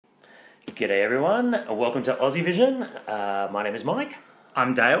G'day everyone, welcome to Aussie Vision. My name is Mike.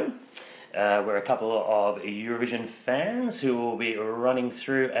 I'm Dale. We're a couple of Eurovision fans who will be running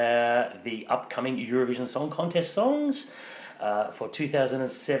through the upcoming Eurovision Song Contest songs for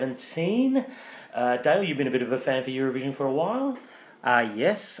 2017. Dale, you've been a bit of a fan for Eurovision for a while.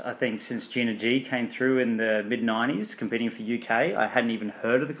 Yes, I think since Gina G came through in the mid-90s competing for UK, I hadn't even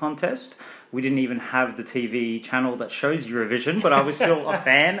heard of the contest. We didn't even have the TV channel that shows Eurovision, but I was still a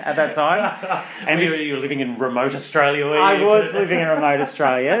fan at that time. And you were living in remote Australia, were you? I was living in remote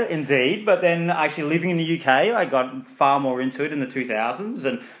Australia, indeed, but then actually living in the UK, I got far more into it in the 2000s,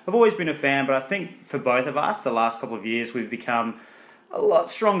 and I've always been a fan, but I think for both of us, the last couple of years, we've become a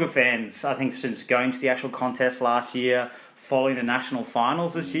lot stronger fans, I think, since going to the actual contest last year, following the national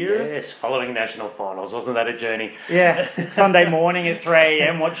finals this year. Yes, following national finals. Wasn't that a journey? Yeah, Sunday morning at 3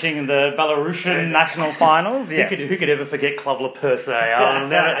 a.m. watching the Belarusian national finals. Yes. Who could ever forget Club La Perse? I'll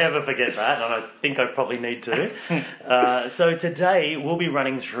never ever forget that, and I think I probably need to. So today we'll be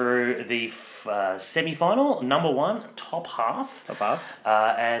running through the semi-final, number one, top half.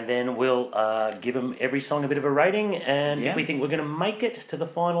 And then we'll give them every song a bit of a rating, and if we think we're going to make it to the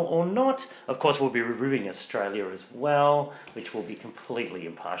final or not. Of course, we'll be reviewing Australia as well, which will be completely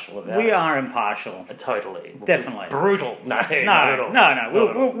impartial about. We are impartial. Totally. Definitely. Brutal.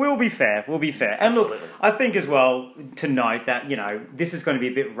 No. We'll be fair. We'll be fair. And Absolutely. look, I think as well to note that, this is going to be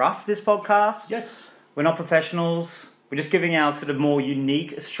a bit rough, this podcast. Yes. We're not professionals. We're just giving our sort of more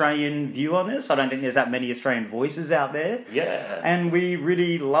unique Australian view on this. I don't think there's that many Australian voices out there. Yeah. And we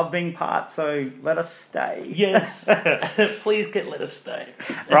really love being part, so let us stay. Yes. Please let us stay.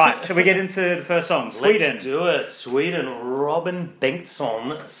 Right, shall we get into the first song? Sweden. Let's do it. Sweden. Robin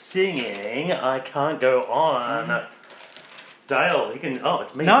Bengtsson singing I Can't Go On. Dale, you can... Oh,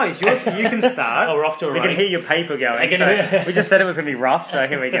 it's me. No, it's yours. You can start. Oh, we're off to a We running. can hear your paper going. So we just said it was going to be rough, so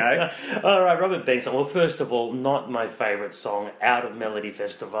here we go. All right, Robin Bengtsson. Well, first of all, not my favourite song out of Melody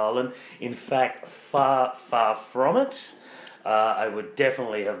Festival, and in fact, far, far from it. I would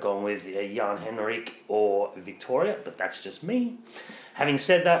definitely have gone with Jan Henrik or Victoria, but that's just me. Having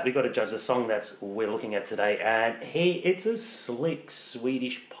said that, we've got to judge the song that we're looking at today, and it's a slick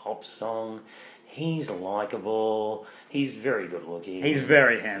Swedish pop song. He's likeable. He's very good looking. He's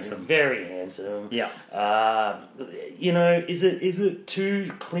very handsome. He's very handsome. Yeah. Is it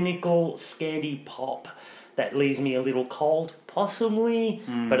too clinical, Scandi pop that leaves me a little cold? Possibly.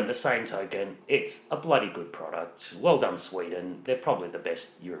 But at the same token, it's a bloody good product. Well done, Sweden. They're probably the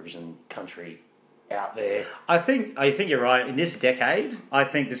best Eurovision country out there. I think you're right. In this decade, I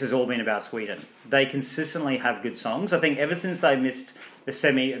think this has all been about Sweden. They consistently have good songs. I think ever since they missed the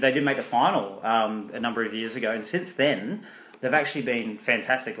semi, they did make the final a number of years ago, and since then, they've actually been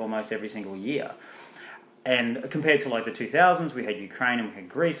fantastic almost every single year. And compared to like the 2000s, we had Ukraine and we had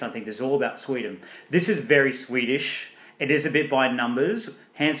Greece. I think this is all about Sweden. This is very Swedish. It is a bit by numbers.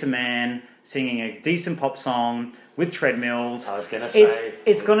 Handsome man singing a decent pop song with treadmills. I was going to say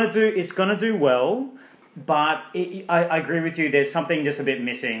it's gonna do well, but I agree with you. There's something just a bit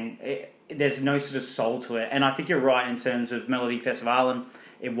missing. There's no sort of soul to it, and I think you're right in terms of Melody Festival.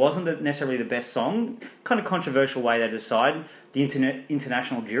 It wasn't necessarily the best song. Kind of controversial way they decided. The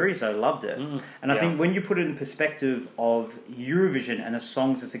international juries, though, loved it. And I think when you put it in perspective of Eurovision and the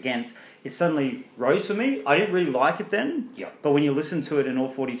songs it's against, it suddenly rose for me. I didn't really like it then. Yeah. But when you listen to it in all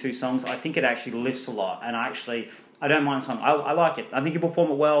 42 songs, I think it actually lifts a lot. And I don't mind the song. I like it. I think you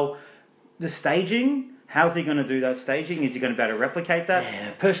perform it well. The staging... How's he going to do that staging? Is he going to be able to replicate that?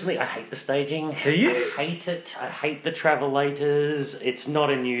 Yeah, personally, I hate the staging. Do you? I hate it. I hate the travelators. It's not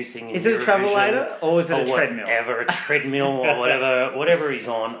a new thing in Is it a Eurovision. travelator or is it a treadmill? Whatever, a treadmill or whatever he's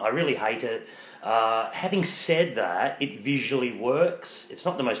on. I really hate it. Having said that, it visually works. It's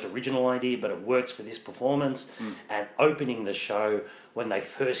not the most original idea, but it works for this performance. And opening the show when they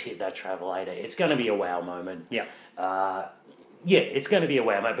first hit that travelator, it's going to be a wow moment. Yeah. It's going to be a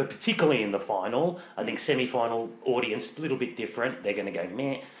wow moment, but particularly in the final. I think semi-final audience, a little bit different. They're going to go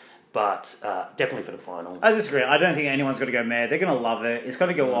meh, but definitely for the final. I disagree. I don't think anyone's going to go mad. They're going to love it. It's going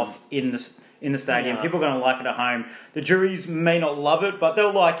to go off in the stadium. Yeah. People are going to like it at home. The juries may not love it, but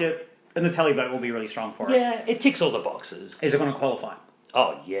they'll like it, and the televote will be really strong for it. Yeah, it ticks all the boxes. Is it going to qualify?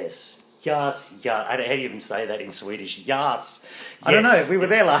 Oh, yes. Yes, yeah. How do you even say that in Swedish? Yes. I don't know. We were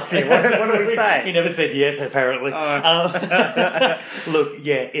there last year. What do we say? He never said yes, apparently. Look,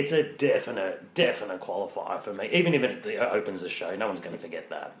 yeah, it's a definite qualifier for me. Even if it opens the show, no one's going to forget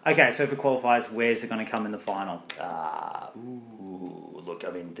that. Okay, so if it qualifies, where's it going to come in the final? Look,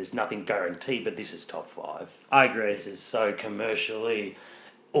 I mean, there's nothing guaranteed, but this is top 5. I agree. This is so commercially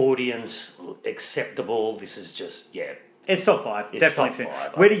audience acceptable. This is just, It's top 5, It's definitely. top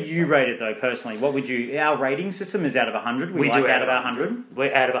 5, Where do you rate it though, personally? What would you? Our rating system is out of 100. We like do out of 100.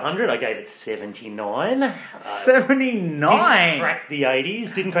 We're out of 100. I gave it 79. 79. Didn't crack the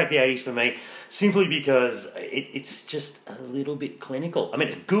 80s. Didn't crack the 80s for me, simply because it's just a little bit clinical. I mean,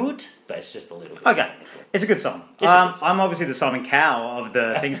 it's good, but it's just a little bit. Okay, clinical. it's a good song. It's a good song. I'm obviously the Simon Cowell of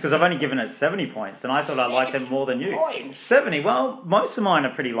the things because I've only given it 70 points, and I thought I liked it more than you. Points. 70. Well, most of mine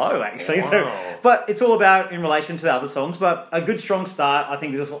are pretty low actually. Wow. So, but it's all about in relation to the other songs. But a good strong start. I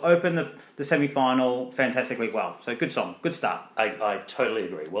think this will open the semi-final fantastically well. So good song, good start. I totally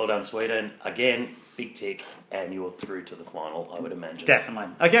agree. Well done, Sweden. Again, big tick, and you're through to the final, I would imagine.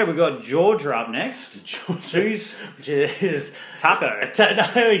 Definitely. Okay, we've got Georgia up next. Who's Which is Taco?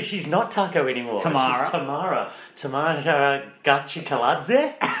 No, she's not Taco anymore. Tamara. She's Tamara. Tamara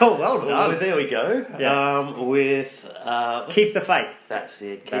Gachikaladze. Oh, well done. Oh, there we go. Yeah. With Keep the Faith. that's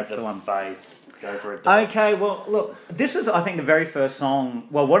it. Keep That's the the one. faith. Go for it. Dom. Okay, well, look, this is, I think, the very first song,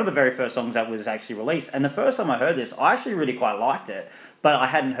 well, one of the very first songs that was actually released. And the first time I heard this, I actually really quite liked it, but I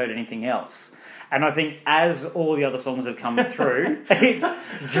hadn't heard anything else. And I think as all the other songs have come through, it's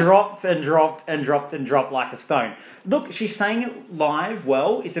dropped and dropped and dropped and dropped like a stone. Look, she sang it live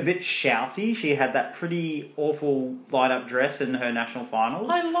well. It's a bit shouty. She had that pretty awful light-up dress in her national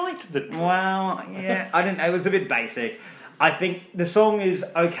finals. I liked the. Well, yeah, I didn't know. It was a bit basic. I think the song is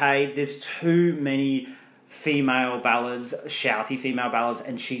okay. There's too many female ballads, shouty female ballads,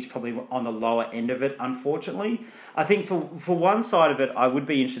 and she's probably on the lower end of it, unfortunately. I think for one side of it, I would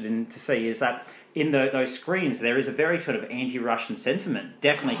be interested in to see is that in those screens, there is a very sort of anti-Russian sentiment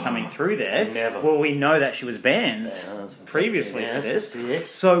definitely coming through there. Never. Well, we know that she was banned that's- previously yes, for this. that's it.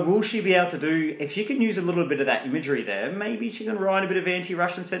 So will she be able to do, if she can use a little bit of that imagery there, maybe she can write a bit of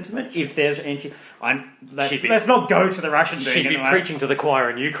anti-Russian sentiment? If there's let's not go to the Russian thing. She'd be anyway. preaching to the choir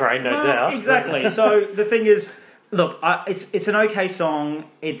in Ukraine, no Well, doubt. Exactly. So the thing is, look, it's an okay song.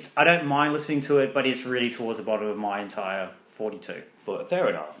 I don't mind listening to it, but it's really towards the bottom of my entire 42. Fair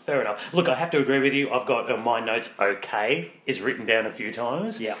enough. Fair enough. Look, I have to agree with you. I've got my notes. Okay is written down a few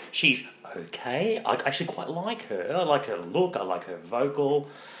times. Yeah. She's okay. I actually quite like her. I like her look. I like her vocal.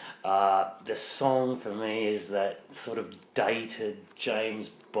 The song for me is that sort of dated James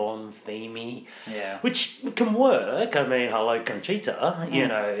Bond themey, Yeah. which can work. I mean, hello Conchita. You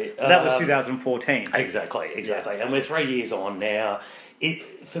know That was 2014. Exactly. And we're 3 years on now.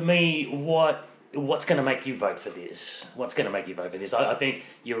 For me, what's going to make you vote for this? What's going to make you vote for this? I think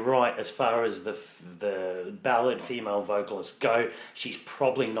you're right as far as the ballad female vocalists go. She's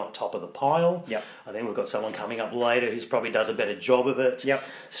probably not top of the pile. Yep. I think we've got someone coming up later who's probably does a better job of it. Yep.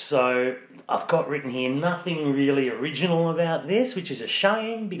 So I've got written here nothing really original about this, which is a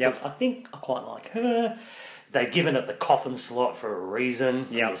shame because Yep. I think I quite like her. They've given it the coffin slot for a reason.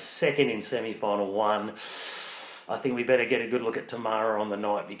 Yep. It was second in semi-final 1. I think we better get a good look at Tamara on the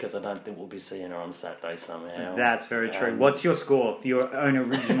night because I don't think we'll be seeing her on Saturday somehow. That's very true. What's your score? Your own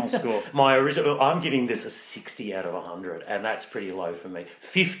original score? My original, I'm giving this a 60 out of 100, and that's pretty low for me.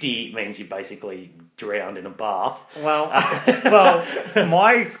 50 means you basically drowned in a bath. Well,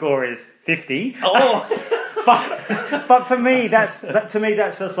 my score is 50. Oh, But for me, that's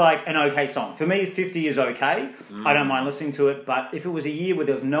just like an okay song. For me, 50 is okay. I don't mind listening to it. But if it was a year where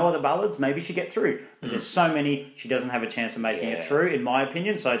there was no other ballads, maybe she'd get through. But there's so many, she doesn't have a chance of making it through, in my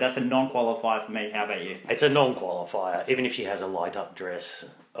opinion. So that's a non-qualifier for me. How about you? it's a non-qualifier, even if she has a light-up dress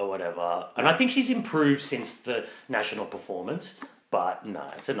or whatever. And I think she's improved since the national performance. But no,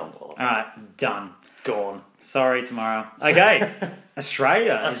 it's a non-qualifier. All right, done. Gone. Sorry, tomorrow. Okay,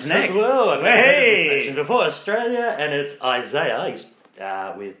 Australia is next. Well, I've never heard of this Hey! nation before. Australia, and it's Isaiah. He's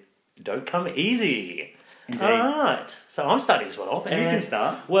with Don't Come Easy. Indeed. All right. So I'm starting this one off. You can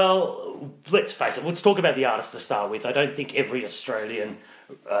start. Well, let's face it. Let's talk about the artist to start with. I don't think every Australian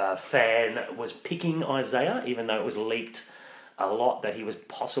fan was picking Isaiah, even though it was leaked a lot that he was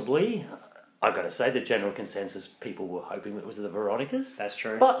possibly. I've got to say, the general consensus, people were hoping it was the Veronicas. That's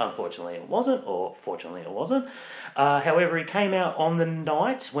true. But unfortunately it wasn't, or fortunately it wasn't. However, he came out on the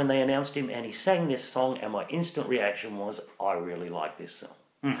night when they announced him and he sang this song, and my instant reaction was, I really like this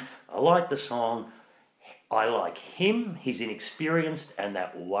song. I like the song. I like him. He's inexperienced, and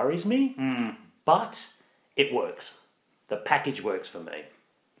that worries me. But it works. The package works for me.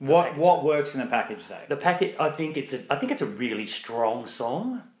 What works in the package though? The package, I think it's a really strong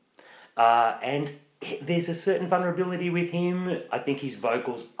song, and there's a certain vulnerability with him. I think his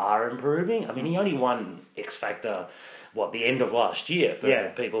vocals are improving. I mean, he only won X Factor, the end of last year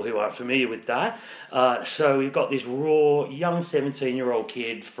for people who aren't familiar with that. So we've got this raw, young 17-year-old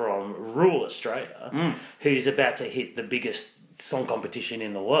kid from rural Australia who's about to hit the biggest song competition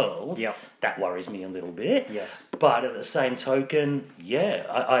in the world, Yep. that worries me a little bit. Yes. But at the same token, yeah,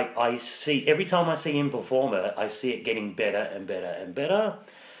 I see, every time I see him perform it, I see it getting better and better and better.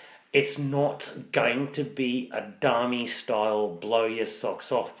 It's not going to be a Dami style blow your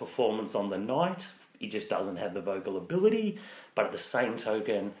socks off performance on the night. He just doesn't have the vocal ability. But at the same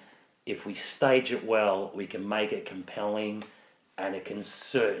token, if we stage it well, we can make it compelling, and it can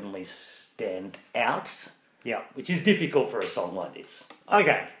certainly stand out. Yeah. Which is difficult for a song like this.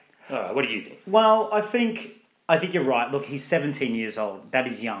 Okay. All right, what do you think? Well, I think you're right. Look, he's 17 years old. That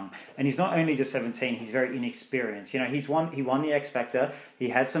is young, and he's not only just 17. He's very inexperienced. You know, he won the X Factor. He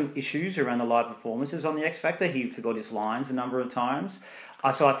had some issues around the live performances on the X Factor. He forgot his lines a number of times.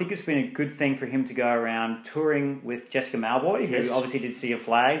 So I think it's been a good thing for him to go around touring with Jessica Mauboy, who obviously did Sea of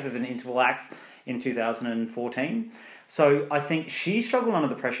Flags as an interval act in 2014. So I think she struggled under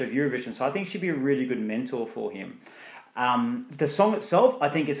the pressure of Eurovision. So I think she'd be a really good mentor for him. The song itself, I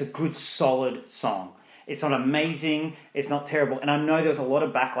think, is a good, solid song. It's not amazing. It's not terrible. And I know there was a lot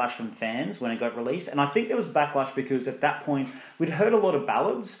of backlash from fans when it got released. And I think there was backlash because at that point we'd heard a lot of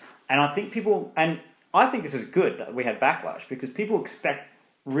ballads. And I think I think this is good that we had backlash because people expect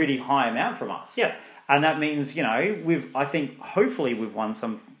really high amount from us. Yeah. And that means, you know, I think hopefully we've won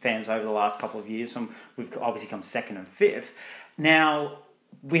some fans over the last couple of years. We've obviously come second and fifth. Now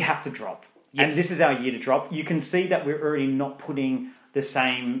we have to drop. Yes. And this is our year to drop. You can see that we're already not putting the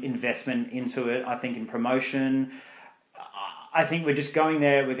same investment into it, I think, in promotion. I think we're just going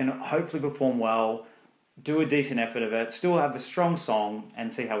there. We're going to hopefully perform well, do a decent effort of it, still have a strong song,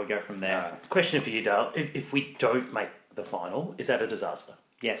 and see how we go from there. Question for you, Dale. If we don't make the final, is that a disaster?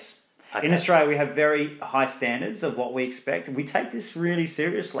 Yes. Okay. In Australia, we have very high standards of what we expect. We take this really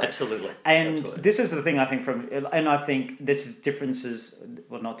seriously. Absolutely. And this is the thing I think and I think this is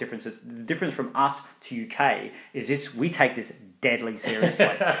not differences, the difference from us to UK is we take this deadly seriously.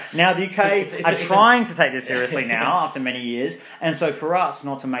 Now, the UK are trying to take this seriously now after many years. And so for us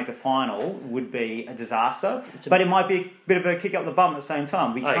not to make the final would be a disaster. But it might be a bit of a kick up the bum at the same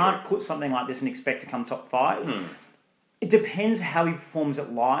time. We can't put something like this and expect to come top 5. It depends how he performs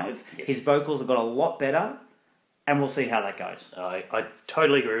it live. Yes. His vocals have got a lot better, and we'll see how that goes. I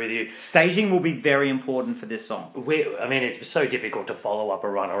totally agree with you. Staging will be very important for this song. It's so difficult to follow up a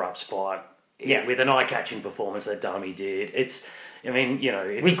runner-up spot with an eye-catching performance that Dami did.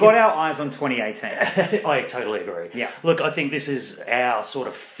 We've got our eyes on 2018. I totally agree. Yeah. Look, I think this is our sort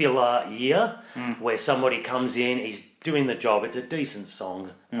of filler year where somebody comes in, he's doing the job, it's a decent song.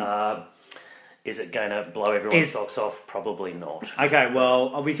 Is it going to blow everyone's socks off? Probably not. Okay,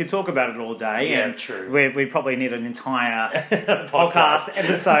 well, we could talk about it all day. Yeah, and true. We probably need an entire podcast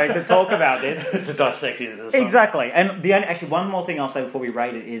episode to talk about this. To dissect it. Exactly. And one more thing I'll say before we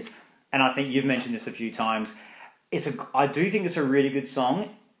rate it is, and I think you've mentioned this a few times, I do think it's a really good song.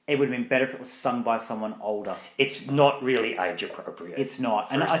 It would have been better if it was sung by someone older. It's not really age appropriate. It's not.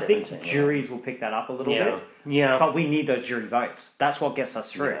 And I think juries will pick that up a little bit. Yeah. But we need those jury votes. That's what gets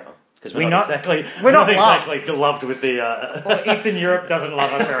us through. Yeah. Because we're not exactly loved with the... Well, Eastern Europe doesn't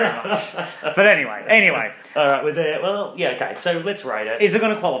love us very much. But anyway. All right, we're there. Well, yeah, okay, so let's rate it. Is it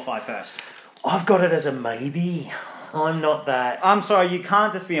going to qualify first? I've got it as a maybe. I'm not that... I'm sorry, you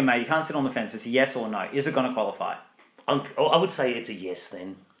can't just be a maybe. You can't sit on the fence. It's a yes or no. Is it going to qualify? I would say it's a yes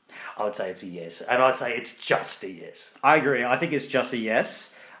then. I would say it's a yes. And I'd say it's just a yes. I agree. I think it's just a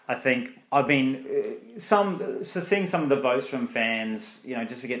yes. I think I've been seeing some of the votes from fans,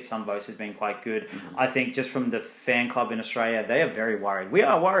 just to get some votes has been quite good. Mm-hmm. I think just from the fan club in Australia, they are very worried. We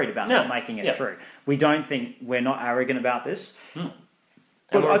are worried about not making it through. We're not arrogant about this.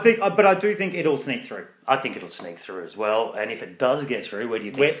 But I do think it'll sneak through. I think it'll sneak through as well. And if it does get through, where do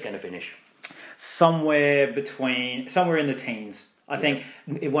you think it's going to finish? Somewhere in the teens. I think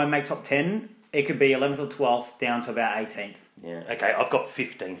it won't make top 10. It could be 11th or 12th down to about 18th. Yeah. Okay. I've got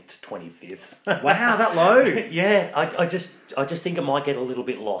 15th to 25th. Wow, that low. Yeah. I just think it might get a little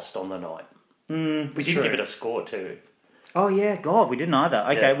bit lost on the night. We didn't give it a score too. Oh yeah, God, we didn't either.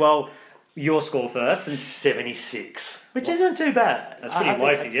 Okay, well, your score first. 76, which isn't too bad. That's pretty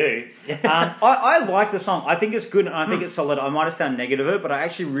low for you. I like the song. I think it's good and I think it's solid. I might have sounded negative of it, but I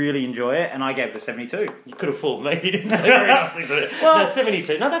actually really enjoy it, and I gave it a 72. You could have fooled me. You didn't say very nicely. Well, no,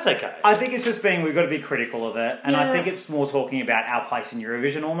 72. No, that's okay. I think it's just we've got to be critical of it, and I think it's more talking about our place in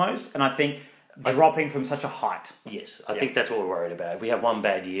Eurovision almost, and I think dropping from such a height. Yes, I think that's what we're worried about. If we have one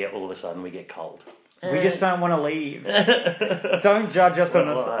bad year, all of a sudden we get cold. We just don't want to leave. Don't judge us on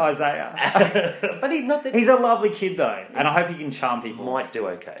Isaiah. But he's not. He's a lovely kid though, and I hope he can charm people. Might do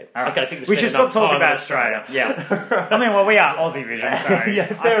okay. All right. Okay, I think we should stop talking about Australia. Yeah. I mean, well, we are Aussie Vision, so Yeah,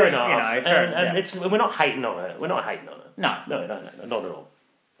 fair enough. And it's we're not hating on it. We're not hating on it. No, not at all.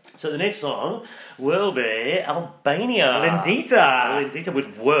 So the next song will be Albania. Lindita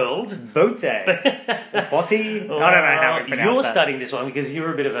with World. Bote. Botti. I don't know how we pronounce You're that. studying this one because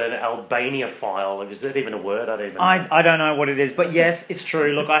you're a bit of an Albania file. Is that even a word? I don't even know. I don't know what it is, but yes, it's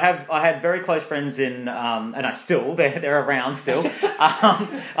true. Look, I had very close friends in, and I still, they're around still.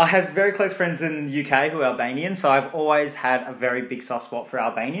 I have very close friends in the UK who are Albanian, so I've always had a very big soft spot for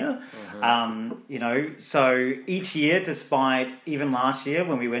Albania. Mm-hmm. So each year, despite even last year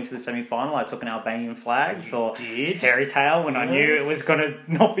when we went to the semi-final, I took an Albanian flag for Fairy Tale when I knew it was going to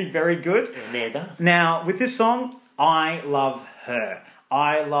not be very good. Now, with this song, I love her.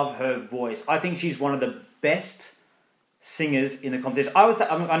 I love her voice. I think she's one of the best singers in the competition. I would say,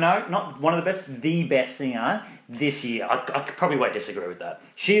 I know, not one of the best, the best singer this year. I probably won't disagree with that.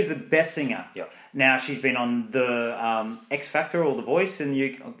 She is the best singer. Yeah. Now, she's been on the X Factor or The Voice in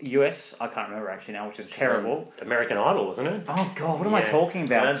the US. I can't remember actually now, which is terrible. American Idol, wasn't it? Oh, God, what am I talking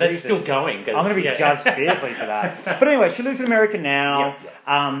about? That's still going. I'm going to be judged fiercely for that. But anyway, she lives in America now.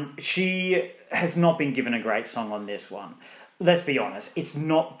 She has not been given a great song on this one. Let's be honest, it's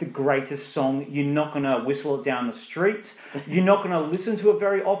not the greatest song. You're not going to whistle it down the street. You're not going to listen to it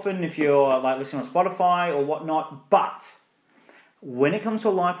very often if you're like listening on Spotify or whatnot. But when it comes to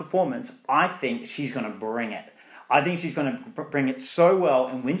a live performance, I think she's going to bring it. I think she's going to bring it so well.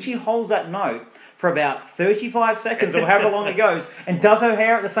 And when she holds that note for about 35 seconds or however long it goes and does her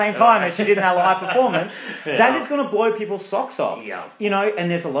hair at the same time as she did in that live performance, that is going to blow people's socks off. Yeah.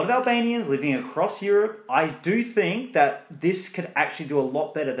 And there's a lot of Albanians living across Europe. I do think that this could actually do a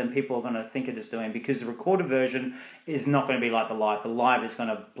lot better than people are going to think it is doing because the recorded version is not going to be like the live. The live is going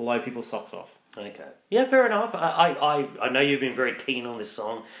to blow people's socks off. Okay. Yeah, fair enough. I know you've been very keen on this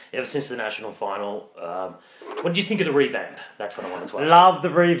song ever since the national final. What did you think of the revamp? That's what I wanted to ask. Love the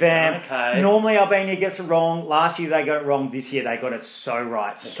revamp. Okay. Normally Albania gets it wrong. Last year they got it wrong. This year they got it so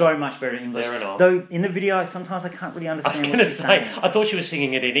right. Okay. So much better in English. Fair enough. Though in the video sometimes I can't really understand what she's saying. I thought she was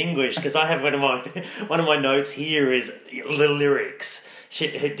singing it in English because I have one of my notes here is the lyrics.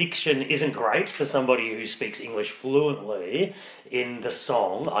 Her diction isn't great for somebody who speaks English fluently. In the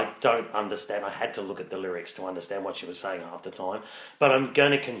song, I don't understand. I had to look at the lyrics to understand what she was saying half the time. But I'm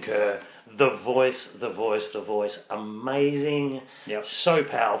going to concur. The voice, amazing, so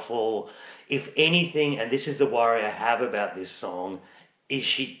powerful. If anything, and this is the worry I have about this song, is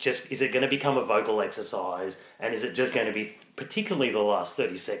it going to become a vocal exercise? And is it just going to be, particularly the last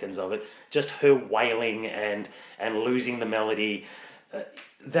 30 seconds of it, just her wailing and losing the melody?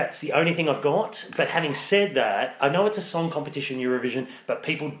 That's the only thing I've got. But having said that, I know it's a song competition, Eurovision, but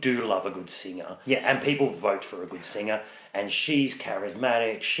people do love a good singer. Yes. And people vote for a good singer. And she's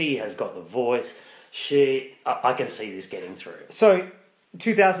charismatic. She has got the voice. I can see this getting through. So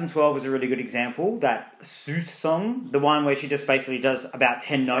 2012 was a really good example. That Sus song, the one where she just basically does about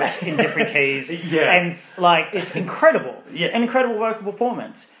 10 notes in different keys. And it's incredible. Yeah. An incredible vocal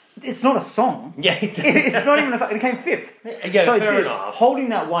performance. It's not a song. Yeah, it's not even a song. It came fifth. Yeah, so fair enough. Holding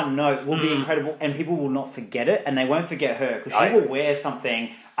that one note will be incredible, and people will not forget it, and they won't forget her because she will wear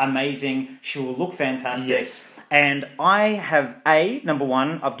something amazing. She will look fantastic. Yes. And I have number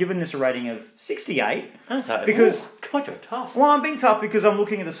one. I've given this a rating of 68. Okay. Because God, you're tough. Well, I'm being tough because I'm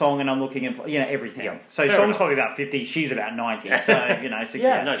looking at the song and I'm looking at everything. Yeah, so the song's probably about 50. She's about 90. So 68.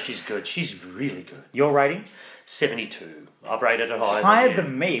 Yeah, no, she's good. She's really good. Your rating? 72. I've rated it higher. Higher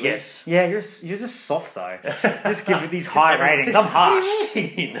than me? Yes. Yeah, you're just soft though. Just give it these high ratings. I'm harsh. What do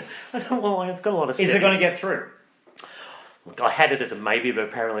you mean? Well, I've got a lot of. Is it going to get through? Look, I had it as a maybe, but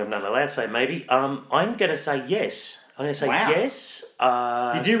apparently I'm not allowed to say maybe. I'm going to say yes. I'm going to say yes.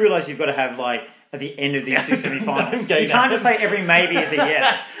 You do realise you've got to have at the end of these two semi-finals. You can't just say every maybe is a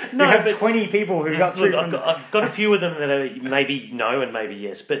yes. No, you have 20 people who got through. Look, I've got a few of them that are maybe no and maybe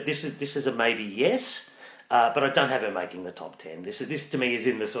yes, but this is a maybe yes. But I don't have her making the top 10. This to me is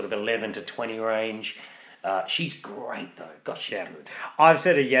in the sort of 11 to 20 range. She's great though. Gosh, she's good. I've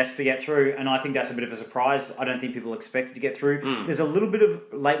said a yes to get through, and I think that's a bit of a surprise. I don't think people expected to get through. There's a little bit of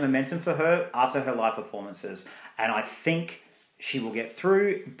late momentum for her after her live performances, and I think she will get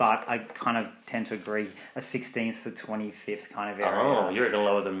through, but I kind of tend to agree a 16th to 25th kind of area. Oh, you're even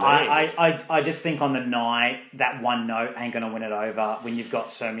lower than me. I just think on the night, that one note ain't going to win it over when you've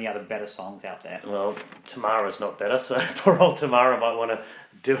got so many other better songs out there. Well, Tamara's not better, so poor old Tamara might want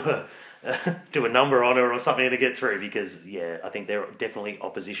to do a number on her or something to get through because, yeah, I think they're definitely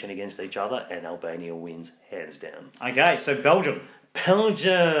opposition against each other and Albania wins hands down. Okay, so Belgium.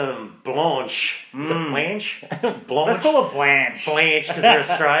 Belgium, Blanche. Is it Blanche? Blanche. Let's call it Blanche. Blanche because they're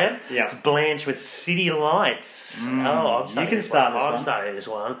Australian. Yeah. It's Blanche with City Lights. I'm starting You can this start one. this I'm one. starting this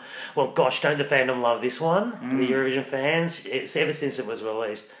one. Well, gosh, don't the fandom love this one? The Eurovision fans. It's ever since it was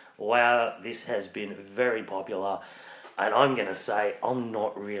released. Wow, this has been very popular. And I'm going to say I'm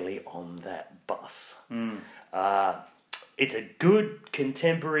not really on that bus. It's a good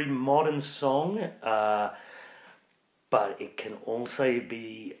contemporary modern song. But it can also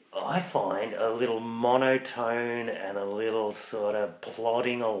be, I find, a little monotone and a little sort of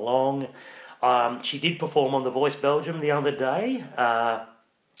plodding along. She did perform on The Voice Belgium the other day,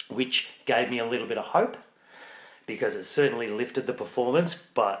 which gave me a little bit of hope because it certainly lifted the performance,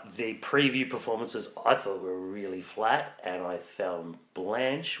 but the preview performances I thought were really flat and I found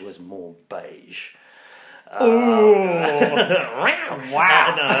Blanche was more beige. Wow.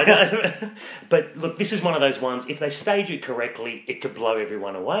 No. But look, this is one of those ones, if they stage it correctly, it could blow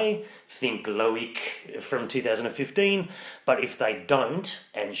everyone away. Think Loic from 2015. But if they don't,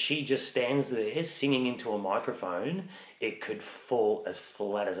 and she just stands there singing into a microphone, it could fall as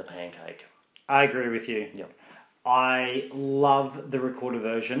flat as a pancake. I agree with you. Yeah. I love the recorded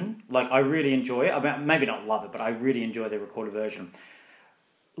version. Like, I really enjoy it. I mean, maybe not love it, but I really enjoy the recorded version.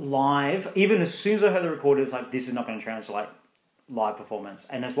 Live, even as soon as I heard the recorded, it's like, this is not going to translate live performance.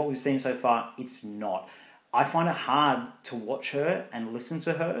 And as what we've seen so far, it's not. I find it hard to watch her and listen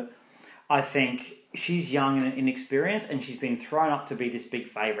to her. I think she's young and inexperienced, and she's been thrown up to be this big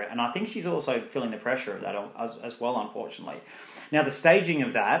favourite. And I think she's also feeling the pressure of that as well, unfortunately. Now, the staging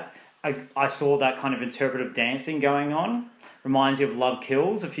of that, I saw that kind of interpretive dancing going on. Reminds you of Love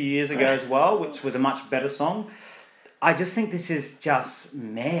Kills a few years ago as well, which was a much better song. I just think this is just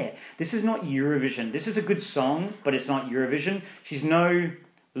meh. This is not Eurovision. This is a good song, but it's not Eurovision. She's no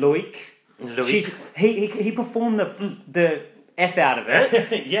Loic. He performed the F out of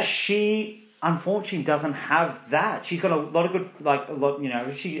it. Yeah. She unfortunately doesn't have that. She's got a lot of good,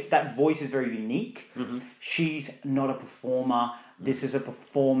 that voice is very unique. Mm-hmm. She's not a performer. This is a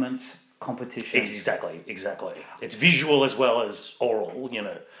performance competition. Exactly. It's visual as well as oral,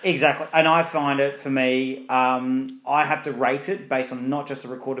 Exactly. And I find it, for me, I have to rate it based on not just the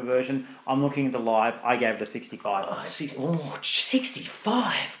recorded version. I'm looking at the live. I gave it a 65.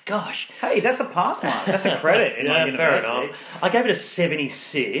 65. Gosh. Hey, that's a pass mark. That's a credit in my university. Fair enough. I gave it a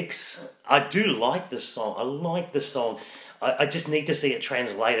 76. I do like the song. I just need to see it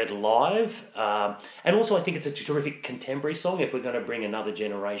translated live. And also I think it's a terrific contemporary song if we're going to bring another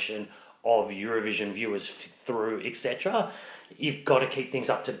generation of Eurovision viewers through, etc. You've got to keep things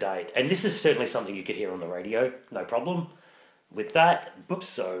up to date. And this is certainly something you could hear on the radio, no problem. With that, but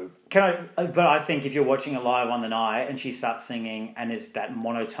I think if you're watching a live on the night and she starts singing and is that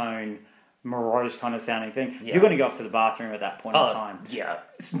monotone, morose kind of sounding thing, you're going to go off to the bathroom at that point in time. Yeah.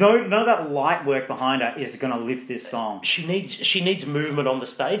 None of that light work behind her is going to lift this song. She needs movement on the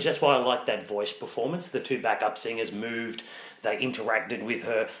stage. That's why I like that voice performance. The two backup singers moved. They interacted with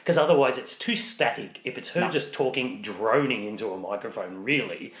her. Because otherwise it's too static. If it's her just talking, droning into a microphone,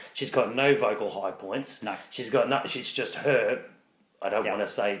 really, she's got no vocal high points. No. She's just her. I don't want to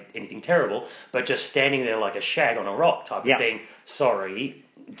say anything terrible, but just standing there like a shag on a rock type of thing. Sorry,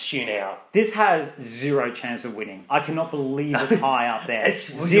 tune out. This has zero chance of winning. I cannot believe it's high up there.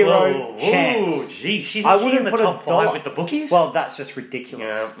 It's zero chance. Oh, gee, she's I in wouldn't the put top a five with the bookies. Well, that's just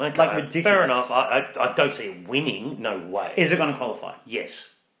ridiculous. Yeah, okay. Like ridiculous. Fair enough. I don't see it winning. No way. Is it going to qualify? Yes.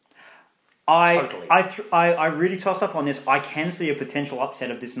 Totally. I really toss up on this. I can see a potential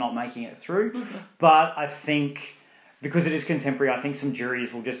upset of this not making it through, but I think because it is contemporary, I think some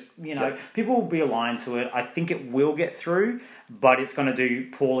juries will just, people will be aligned to it. I think it will get through, but it's going to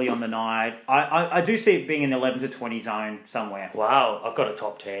do poorly on the night. I do see it being in the 11 to 20 zone somewhere. Wow, I've got a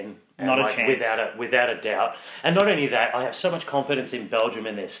top 10. Not a chance. Without a doubt. And not only that, I have so much confidence in Belgium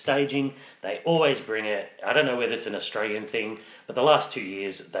and their staging. They always bring it. I don't know whether it's an Australian thing, but the last 2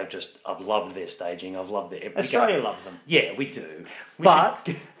 years, I've loved their staging. I've loved their... Australia loves them. Yeah, we do.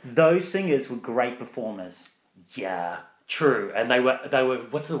 Those singers were great performers. Yeah, true. And they were,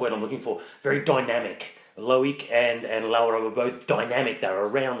 what's the word I'm looking for? Very dynamic. Loic and Laura were both dynamic. They were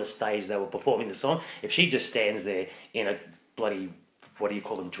around the stage. They were performing the song. If she just stands there in a bloody, what do you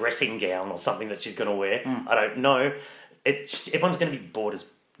call them, dressing gown or something that she's going to wear, I don't know. Everyone's going to be bored as...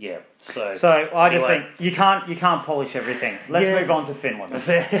 Yeah. So I just think you can't polish everything. Let's move on to Finland.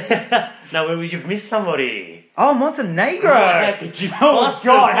 No, you've missed somebody. Oh, Montenegro! How could you God,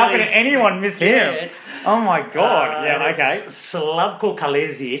 how can anyone miss him? Oh my god! Yeah, okay. Slavko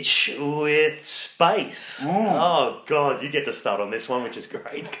Kalezic with Space. Oh god, you get to start on this one, which is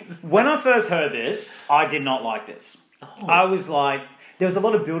great. When I first heard this, I did not like this. I was like, there was a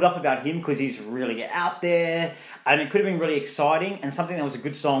lot of build up about him because he's really out there, and it could have been really exciting and something that was a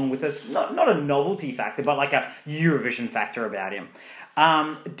good song with us. Not a novelty factor, but like a Eurovision factor about him.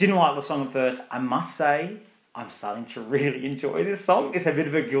 Didn't like the song at first. I must say, I'm starting to really enjoy this song. It's a bit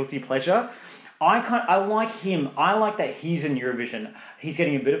of a guilty pleasure. I like him. I like that he's in Eurovision. He's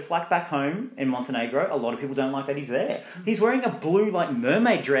getting a bit of flack back home in Montenegro. A lot of people don't like that he's there. He's wearing a blue like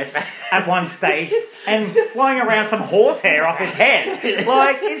mermaid dress at one stage and flying around some horsehair off his head.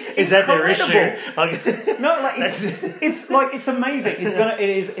 Like, is that their issue? No, like it's amazing.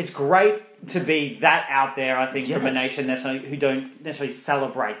 It's great to be that out there, I think, from a nation who don't necessarily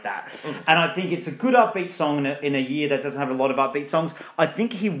celebrate that. And I think it's a good upbeat song in a year that doesn't have a lot of upbeat songs. I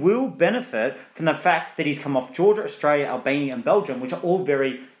think he will benefit from the fact that he's come off Georgia, Australia, Albania and Belgium, which are all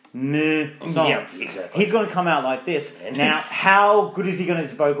very meh songs. Yes, exactly. He's going to come out like this. Now, how good is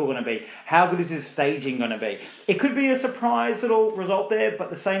his vocal going to be? How good is his staging going to be? It could be a surprise little result there, but at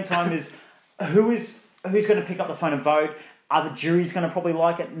the same time is who's going to pick up the phone and vote? Are the jury's going to probably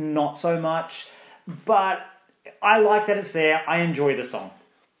like it? Not so much. But I like that it's there. I enjoy the song.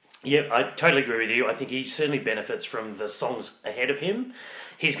 Yeah, I totally agree with you. I think he certainly benefits from the songs ahead of him.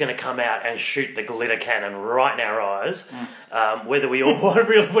 He's going to come out and shoot the glitter cannon right in our eyes, whether we like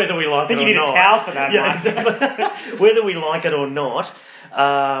it or not. I think you need a towel for that. Yeah, exactly. Whether we like it or not.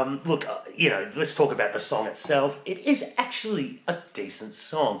 Look, let's talk about the song itself. It is actually a decent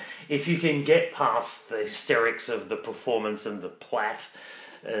song. If you can get past the hysterics of the performance and the plat,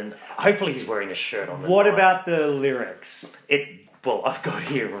 and hopefully he's wearing a shirt on the What night. about the lyrics? Well, I've got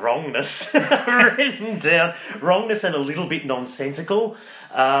here wrongness written down. Wrongness and a little bit nonsensical.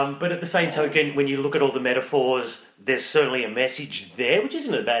 But at the same token, when you look at all the metaphors, there's certainly a message there, which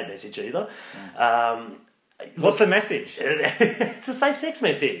isn't a bad message either. What's the message? It's a safe sex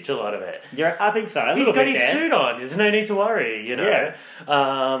message, a lot of it. Yeah, I think so. He's got his suit on. There's no need to worry,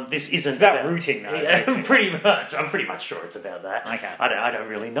 This isn't It's about routing, though. Yeah, pretty much. I'm pretty much sure it's about that. Okay. I don't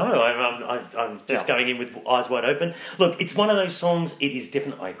really know. I'm just going in with eyes wide open. Look, it's one of those songs. It is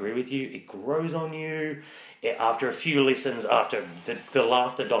different. I agree with you. It grows on you. After a few listens, after the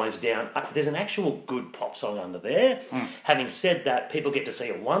laughter dies down, there's an actual good pop song under there. Having said that, people get to see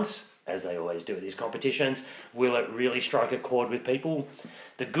it once, as they always do at these competitions. Will it really strike a chord with people?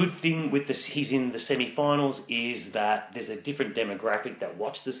 The good thing with this, he's in the semi-finals, is that there's a different demographic that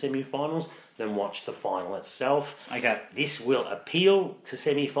watch the semi-finals than watch the final itself. Okay. This will appeal to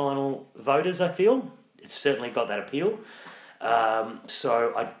semi-final voters, I feel. It's certainly got that appeal.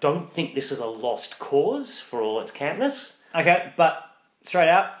 So I don't think this is a lost cause for all its campness. Okay, but straight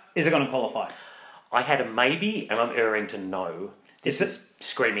out, is it going to qualify? I had a maybe, and I'm erring to no. This Is is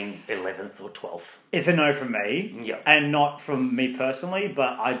screaming 11th or 12th. It's a no from me. Yeah. And not from me personally,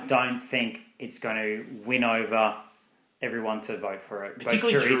 but I don't think it's going to win over everyone to vote for it.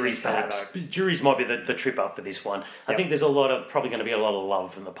 Particularly juries, perhaps. Juries might be the trip up for this one. I think there's probably going to be a lot of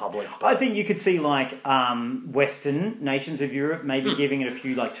love from the public. But I think you could see like Western nations of Europe maybe giving it a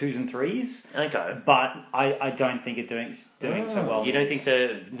few like 2s and 3s. Okay. But I don't think it's doing so well. You don't think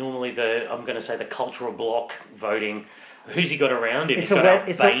I'm going to say the cultural bloc voting, who's he got around him? He's got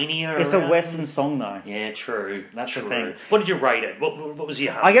Albania It's around a Western song though. Yeah, true. That's the true. thing. What did you rate it? What was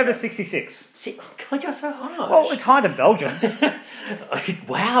your I gave it a 66. God, you're so high. Well, it's higher than Belgium.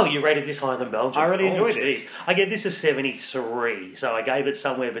 Wow, you rated this higher than Belgium. I really enjoyed this. I gave this a 73, so I gave it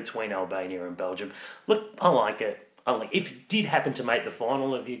somewhere between Albania and Belgium. Look, I like it. If you did happen to make the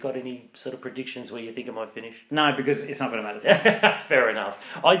final, have you got any sort of predictions where you think it might finish? No, because it's not going to make the final. Fair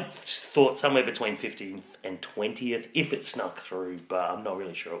enough. I thought somewhere between 15th and 20th, if it snuck through, but I'm not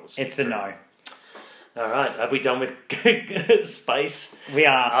really sure it was. It's a no. All right, have we done with space? We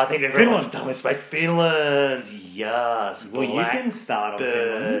are. I think everyone's done with space. Finland, yes. Well, you can start on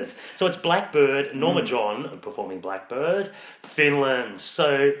Finland. So it's Blackbird, Norma John performing Blackbird, Finland.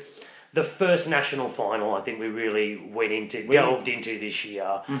 So the first national final, I think we really delved into this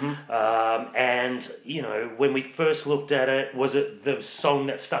year. And, when we first looked at it, was it the song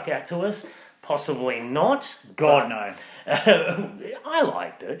that stuck out to us? Possibly not. God, no. I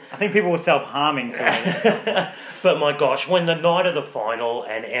liked it. I think people were self-harming to it. But my gosh, when the night of the final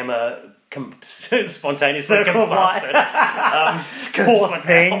and Emma spontaneously combusted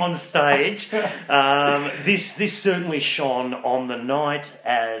on stage, this certainly shone on the night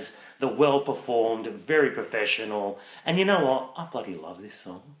as the well-performed, very professional. And you know what? I bloody love this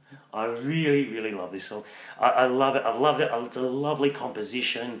song. I really, really love this song. I love it. I've loved it. It's a lovely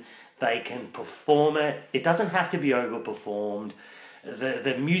composition. They can perform it. It doesn't have to be overperformed.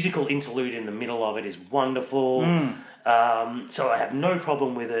 The musical interlude in the middle of it is wonderful. So I have no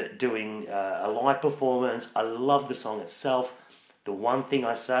problem with it doing a live performance. I love the song itself. The one thing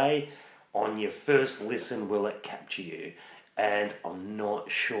I say, on your first listen, will it capture you? And I'm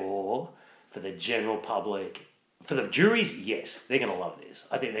not sure for the general public. For the juries, yes, they're going to love this.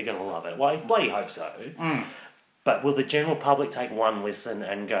 I think they're going to love it. Well, I bloody hope so. But will the general public take one listen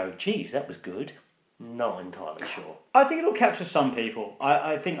and go, geez, that was good? Not entirely sure. I think it'll capture some people.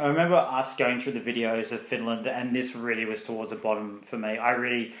 I remember us going through the videos of Finland, and this really was towards the bottom for me.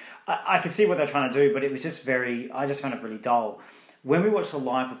 I could see what they're trying to do, but it was just I just found it really dull. When we watched the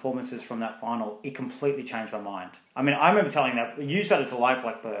live performances from that final, it completely changed my mind. I mean, I remember telling that you started to like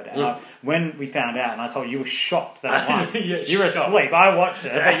Blackbird, and when we found out, and I told you, you were shocked that I won. You were asleep. I watched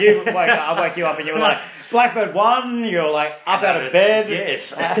it, but I woke you up, and you were like, Blackbird won. You were like up out of bed,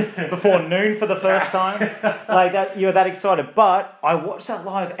 yes, before noon for the first time, like that. You were that excited. But I watched that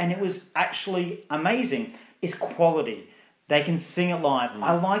live, and it was actually amazing. It's quality. They can sing it live.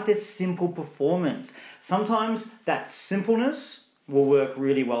 I like their simple performance. Sometimes that simpleness will work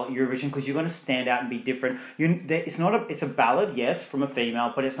really well at Eurovision because you're going to stand out and be different. It's a ballad, yes, from a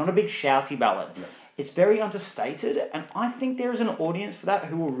female, but it's not a big shouty ballad. No. It's very understated, and I think there is an audience for that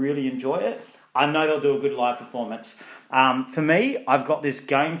who will really enjoy it. I know they'll do a good live performance. For me, I've got this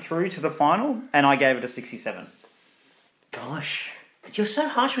going through to the final, and I gave it a 67. Gosh, you're so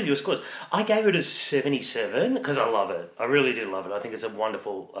harsh with your scores. I gave it a 77 because I love it. I really do love it. I think it's a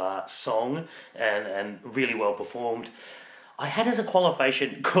wonderful song and really well performed. I had as a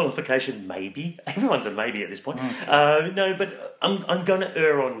qualification maybe. Everyone's a maybe at this point. No, but I'm going to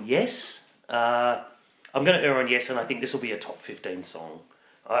err on yes. I'm going to err on yes, and I think this will be a top 15 song.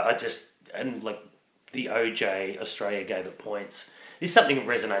 And like the OJ Australia gave it points. There's something that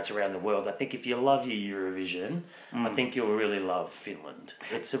resonates around the world. I think if you love your Eurovision, I think you'll really love Finland.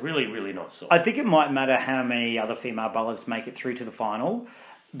 It's a really, really nice song. I think it might matter how many other female ballads make it through to the final.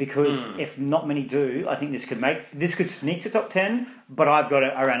 Because if not many do, I think this could sneak to top 10, but I've got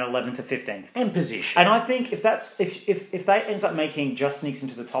it around 11 to 15th. And position. And I think if that ends up making just sneaks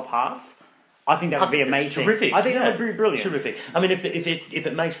into the top half, I think that would be amazing. Terrific. I think that would be brilliant. Terrific. I mean, if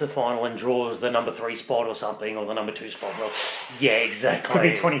it makes the final and draws the number 3 spot or something, or the number 2 spot, well, yeah, exactly. Could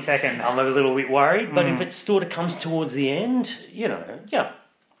be 22nd. I'm a little bit worried, but if it sort of comes towards the end, yeah.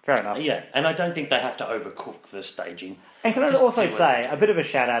 Fair enough. Yeah, and I don't think they have to overcook the staging. And can I also say a bit of a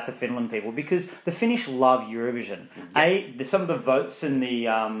shout out to Finland people, because the Finnish love Eurovision. Yep. Some of the votes in the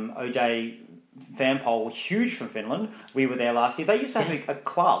OJ fan poll were huge from Finland. We were there last year. They used to have a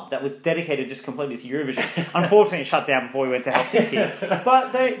club that was dedicated just completely to Eurovision. Unfortunately, it shut down before we went to Helsinki.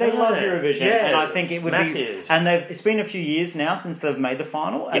 But they love Eurovision, and I think it would massive. be. And it's been a few years now since they've made the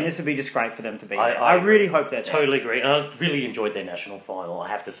final, and this would be just great for them to be there. I really hope that. Totally agree. And I really enjoyed their national final. I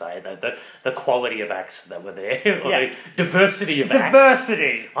have to say that the quality of acts that were there, the diversity of acts.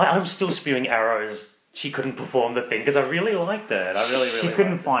 I'm still spewing arrows. She couldn't perform the thing because I really liked it. She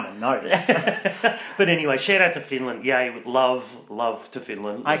couldn't find a note. But anyway, shout out to Finland. Yay, love to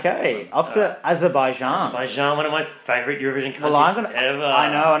Finland. Okay, off to Azerbaijan. Azerbaijan, one of my favourite Eurovision countries ever. I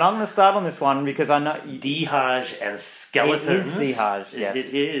know, and I'm going to start on this one because I know... Dihaj and Skeletons. It is Dihaj, yes.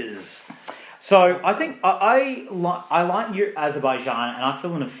 It is. So I think I like Azerbaijan, and I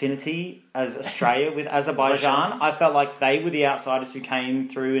feel an affinity as Australia with Azerbaijan. I felt like they were the outsiders who came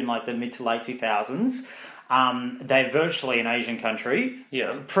through in like the mid to late 2000s. They're virtually an Asian country.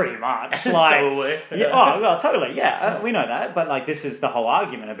 Yeah. Pretty much. Totally. Yeah, we know that. But like, this is the whole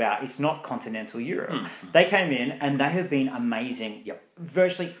argument about it's not continental Europe. They came in and they have been amazing. Yep.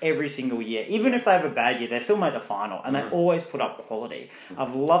 Virtually every single year. Even if they have a bad year, they still make the final, and they always put up quality.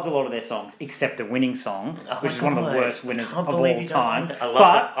 I've loved a lot of their songs, except the winning song, which is one of the worst winners of all time. I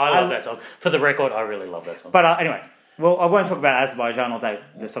love that song. For the record, I really love that song. But anyway, well, I won't talk about Azerbaijan all day.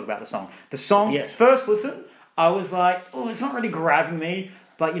 Let's talk about the song. The song, first listen, I was like, oh, it's not really grabbing me.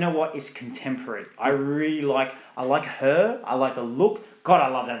 But you know what? It's contemporary. I like her. I like the look. God, I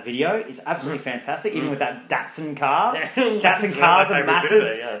love that video. It's absolutely fantastic, even with that Datsun car. Datsun cars are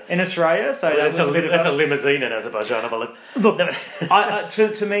massive in Australia, so that's a limousine in Azerbaijan. Look,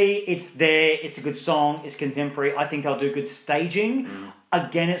 to me, it's there. It's a good song. It's contemporary. I think they'll do good staging.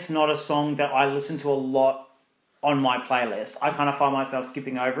 Again, it's not a song that I listen to a lot on my playlist. I kind of find myself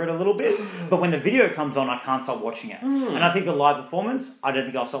skipping over it a little bit, but when the video comes on, I can't stop watching it. And I think the live performance, I don't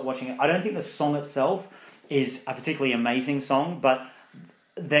think I'll stop watching it. I don't think the song itself is a particularly amazing song, but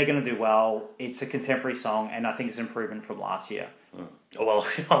they're going to do well. It's a contemporary song, and I think it's an improvement from last year. Well,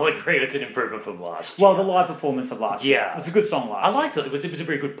 I'll agree. It's an improvement from last year. Well, the live performance of last year. Yeah. It was a good song last I year. liked it. It was a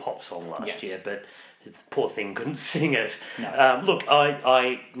very good pop song last Yes. year, but the poor thing couldn't sing it. No. Look,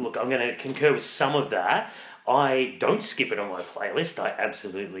 I'm going to concur with some of that. I don't skip it on my playlist. I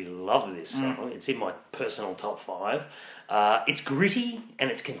absolutely love this song. It's in my personal top 5. It's gritty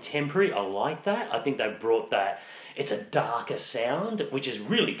and it's contemporary. I like that. I think they brought that. It's a darker sound, which is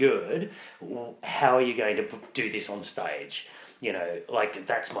really good. How are you going to do this on stage? You know, like,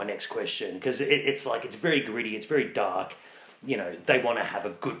 that's my next question, because it's very gritty, it's very dark. You know, they want to have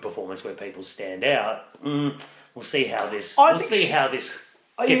a good performance where people stand out. We'll see how this.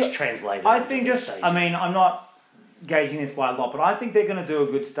 Gets translated. I think I'm not gauging this by a lot, but I think they're going to do a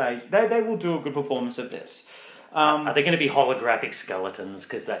good stage. They will do a good performance of this. Are they going to be holographic skeletons?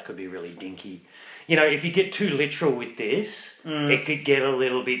 Because that could be really dinky. You know, if you get too literal with this, it could get a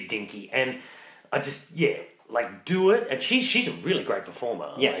little bit dinky. And do it. And she's a really great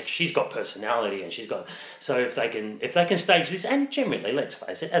performer. Yes. Like, she's got personality, and she's got. So if they can stage this, and generally, let's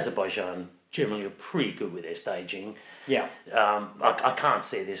face it, Azerbaijan generally are pretty good with their staging. Yeah. I can't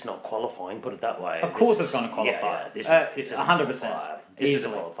see this not qualifying. Put it that way. Of course, it's going to qualify. This is 100%. This is a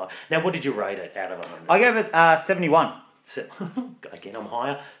qualifier. Now, what did you rate it out of 100? I gave it 71. So, again, I'm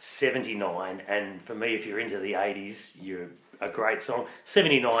higher. 79. And for me, if you're into the 80s, you're a great song.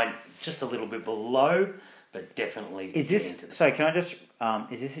 79, just a little bit below, but definitely. Is this so? Can I just?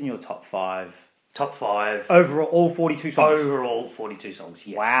 Is this in your top 5? Top 5 overall, all 42 songs. Overall, 42 songs.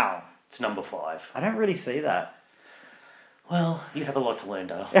 Yes. Wow, it's number 5. I don't really see that. Well, you have a lot to learn,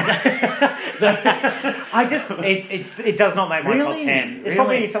 Dale. It does not make my top 10. It's Really?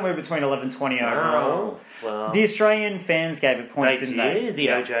 probably somewhere between 11 and 20 overall. Well, The Australian fans gave it points, they didn't did. they?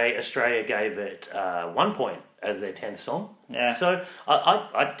 The OJ Australia gave it 1 point as their 10th song. Yeah. So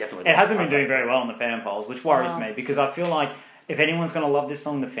I definitely. It hasn't been doing very well in the fan polls, which worries me, because I feel like if anyone's going to love this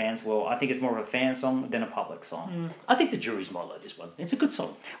song, the fans will. I think it's more of a fan song than a public song. I think the juries might like this one. It's a good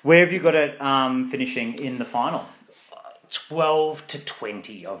song. Where have you got it finishing in the final? 12 to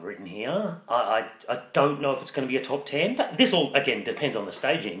 20 I've written here. I don't know if it's going to be a top 10. This all, again, depends on the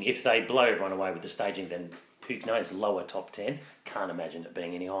staging. If they blow everyone away with the staging, then who knows, lower top 10. Can't imagine it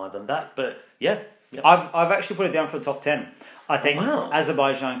being any higher than that, but yeah. Yep. I've actually put it down for the top 10. I think wow.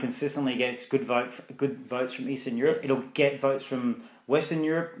 Azerbaijan consistently gets good votes from Eastern Europe. It'll get votes from Western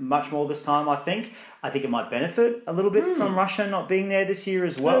Europe much more this time, I think. I think it might benefit a little bit from Russia not being there this year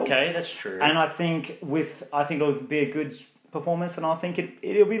as well. Okay, that's true. And I think it'll be a good performance, and I think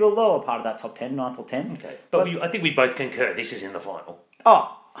it'll be the lower part of that top 10, 9th or 10. Okay, but I think we both concur this is in the final.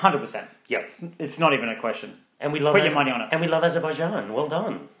 Oh, 100%. Yep. It's not even a question. And we love Put your money on it. And we love Azerbaijan. Well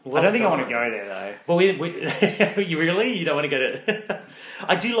done. I don't think I want to go there, though. Well, you really? You don't want to go to...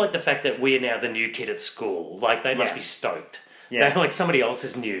 I do like the fact that we're now the new kid at school. Like, they must be stoked. Yeah. They're like somebody else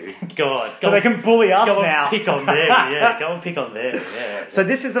is new. God. So they can bully us go now. And pick on them. Yeah, go and pick on them. Yeah. So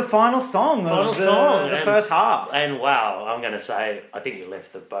this is the final song of the first half. And wow, I'm going to say, I think you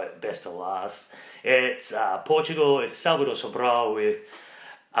left the best to last. It's Portugal. It's Salvador Sobral with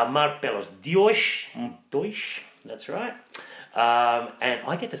Amar pelos Dios. That's right. And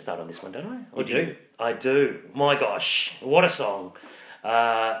I get to start on this one, don't I? Or You do. I do. My gosh, what a song.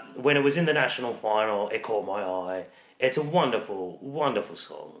 When it was in the national final, it caught my eye. It's a wonderful, wonderful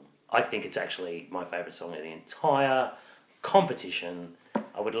song. I think it's actually my favourite song in the entire competition.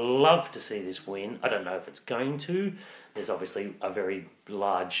 I would love to see this win. I don't know if it's going to. There's obviously a very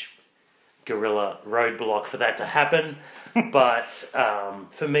large guerrilla roadblock for that to happen. But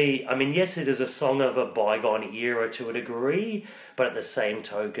for me, I mean, yes, it is a song of a bygone era to a degree, but at the same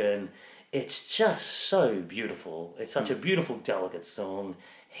token, it's just so beautiful. It's such a beautiful, delicate song.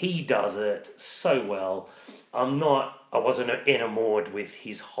 He does it so well. I wasn't enamored with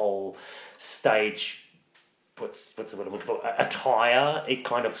his whole stage, what's the word I'm looking for, attire. It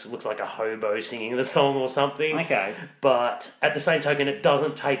kind of looks like a hobo singing the song or something. Okay. But at the same token, it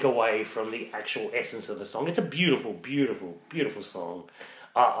doesn't take away from the actual essence of the song. It's a beautiful, beautiful, beautiful song.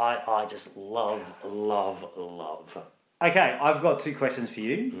 I just love. Okay, I've got 2 questions for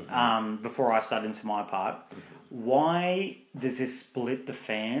you before I start into my part. Why does this split the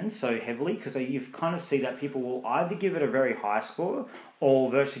fans so heavily? Because you've kind of see that people will either give it a very high score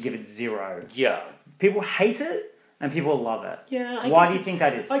or virtually give it 0. Yeah. People hate it and people love it. Yeah. Why do you think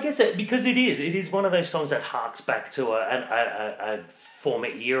that is? I guess because it is. It is one of those songs that harks back to a former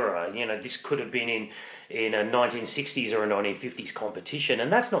era. You know, this could have been in a 1960s or a 1950s competition,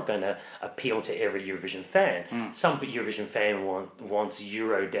 and that's not going to appeal to every Eurovision fan. Some Eurovision fan wants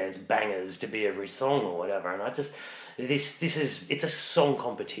Eurodance bangers to be every song or whatever, and it's a song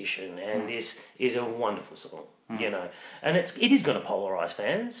competition, and this is a wonderful song. you know. And it is going to polarise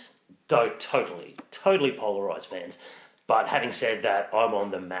fans. Totally polarise fans. But having said that, I'm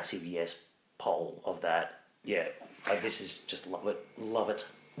on the massive yes pole of that. Yeah, this is just love it.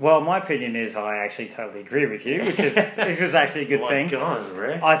 Well, my opinion is I actually totally agree with you, which is actually a good thing. God,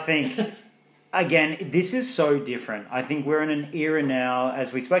 Rick. I think, again, this is so different. I think we're in an era now,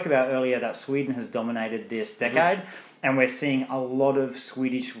 as we spoke about earlier, that Sweden has dominated this decade, and we're seeing a lot of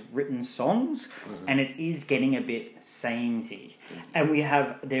Swedish written songs, and it is getting a bit samey. And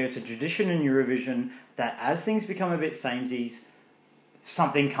there's a tradition in Eurovision that as things become a bit samey,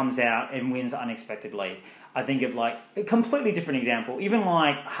 something comes out and wins unexpectedly. I think of like a completely different example, even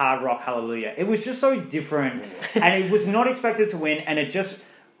like Hard Rock Hallelujah. It was just so different, and it was not expected to win, and it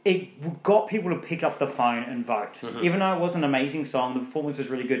got people to pick up the phone and vote. Even though it was an amazing song, the performance was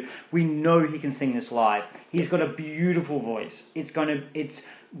really good. We know he can sing this live. He's got a beautiful voice.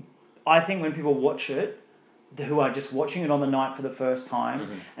 I think when people watch it, who are just watching it on the night for the first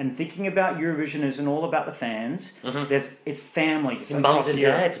time and thinking about Eurovision isn't all about the fans. It's families, mums and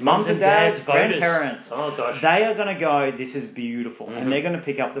dads, grandparents. Oh gosh, they are going to go. This is beautiful, and they're going to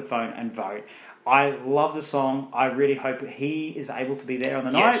pick up the phone and vote. I love the song. I really hope he is able to be there on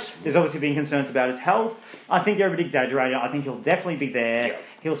the night. There's obviously been concerns about his health. I think they're a bit exaggerated. I think he'll definitely be there. Yeah.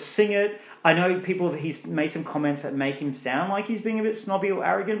 He'll sing it. I know he's made some comments that make him sound like he's being a bit snobby or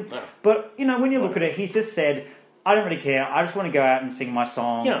arrogant. No. But, when you look at it, he's just said, I don't really care. I just want to go out and sing my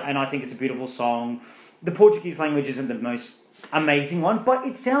song. Yeah. And I think it's a beautiful song. The Portuguese language isn't the most amazing one, but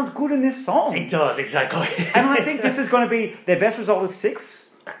it sounds good in this song. It does, exactly. And I think this is going to be their best result is 6th.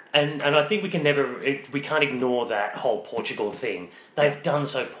 And I think we can't ignore that whole Portugal thing. They've done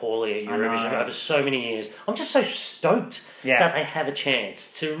so poorly at Eurovision over so many years. I'm just so stoked that they have a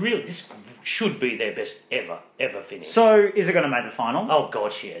chance to really. This should be their best ever finish. So, is it going to make the final? Oh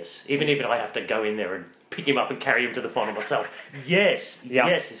gosh, yes. Even if I have to go in there and pick him up and carry him to the final myself. Yes,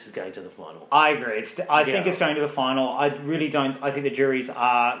 this is going to the final. I agree. I think it's going to the final. I really don't. I think the juries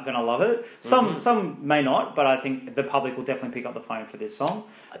are going to love it. Some may not, but I think the public will definitely pick up the phone for this song.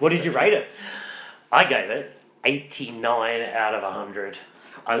 What did you rate it? I gave it 89 out of 100.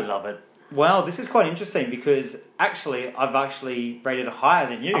 I love it. Well, this is quite interesting because I've rated it higher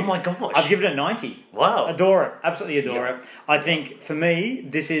than you. Oh my gosh. I've given it 90. Wow. Adore it. Absolutely adore it. I think, for me,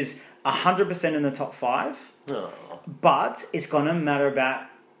 this is 100% in the top 5. Oh. But it's going to matter about,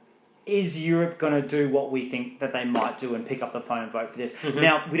 is Europe going to do what we think that they might do and pick up the phone and vote for this?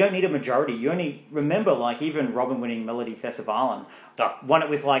 Now, we don't need a majority. You only remember, even Robin winning Melody Festivalen won it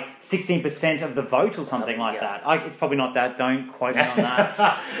with 16% of the vote or something like that. It's probably not that. Don't quote me on that.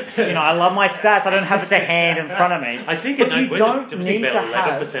 I love my stats. I don't have it to hand in front of me. I think you don't need to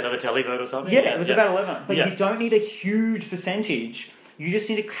have 11% of the televote or something. Yeah, it was about 11. But you don't need a huge percentage. You just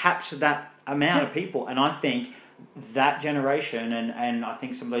need to capture that amount of people. And I think that generation and I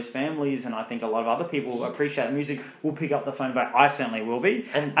think some of those families and I think a lot of other people who appreciate the music will pick up the phone and vote. I certainly will be.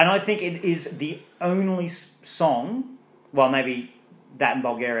 And I think it is the only song, well, maybe that in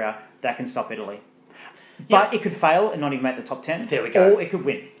Bulgaria, that can stop Italy. But it could fail and not even make the top 10. There we go. Or it could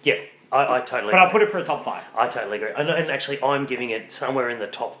win. Yeah, I totally But agree. I'll put it for a top 5. I totally agree. And actually, I'm giving it somewhere in the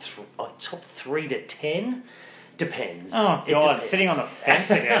top 3 to 10. Depends. Oh, God, sitting on the fence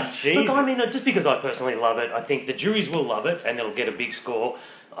again. Jesus. Look, I mean, just because I personally love it, I think the juries will love it and it'll get a big score.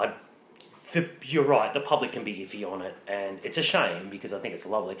 You're right, the public can be iffy on it, and it's a shame because I think it's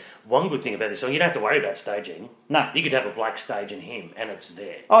lovely. One good thing about this song, you don't have to worry about staging. No. You could have a black stage and him, and it's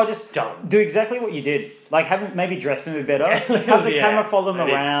there. Oh, just done. Do exactly what you did. Maybe dress them a bit better. Have the camera follow them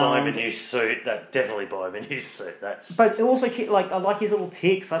around. Buy him a new suit. Definitely buy him a new suit. But also, I like his little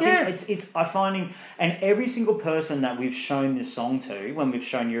ticks. I think it's. I'm finding, and every single person that we've shown this song to, when we've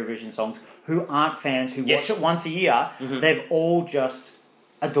shown Eurovision songs, who aren't fans, who watch it once a year, they've all just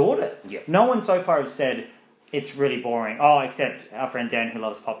adored it. Yep. No one so far has said it's really boring. Oh, except our friend Dan who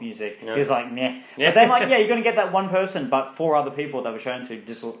loves pop music. He was like, meh. But then you're going to get that one person, but 4 other people that were shown to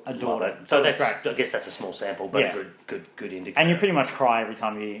just adored it. So that's great. I guess that's a small sample, but a good indicator. And you pretty much cry every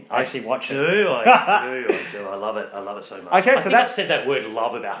time you actually watch it. I do. I love it. I love it so much. Okay, so I've said that word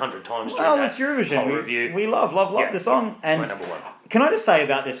love about 100 times during it's Eurovision. whole review. We love the song. And it's my number 1. Can I just say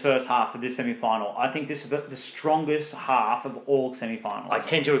about this first half of this semi-final, I think this is the strongest half of all semi-finals. I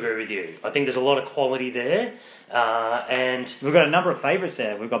tend to agree with you. I think there's a lot of quality there, and we've got a number of favourites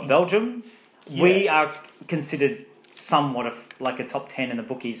there. We've got Belgium. Yeah. We are considered somewhat of a top 10 in the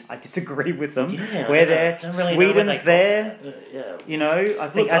bookies. I disagree with them. Yeah, we're there. Really Sweden's there. Yeah. I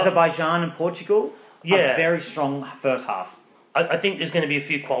think Azerbaijan and Portugal. A very strong first half. I think there's going to be a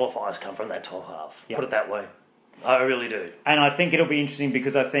few qualifiers come from that top half. Put it that way. I really do. And I think it'll be interesting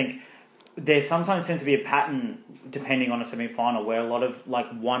because I think there sometimes tends to be a pattern depending on a semi-final where a lot of like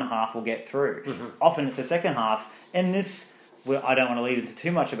one half will get through. Mm-hmm. Often it's the second half, and this. Well, I don't want to lead into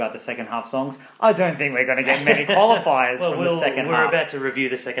too much about the second half songs. I don't think we're going to get many qualifiers from the second half. We're about to review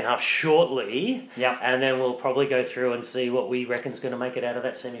the second half shortly. Yep. And then we'll probably go through and see what we reckon's going to make it out of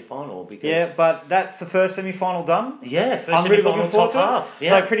that semi-final. Because Yeah, but that's the first semi-final done. Yeah, first I'm really semi-final, looking forward top to it. half.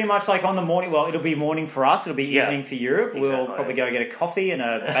 Yeah. So pretty much like on the morning, well, it'll be morning for us, it'll be Yeah. evening for Europe. We'll Exactly. probably go get a coffee and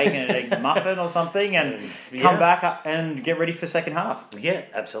a bacon and egg muffin or something and Yeah. come back up and get ready for second half. Yeah,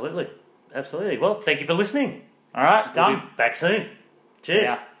 absolutely. Absolutely. Well, thank you for listening. All right, We'll done. be back soon. Cheers.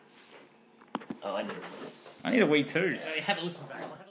 Yeah. Oh, I need I need a wee too. to have a listen back.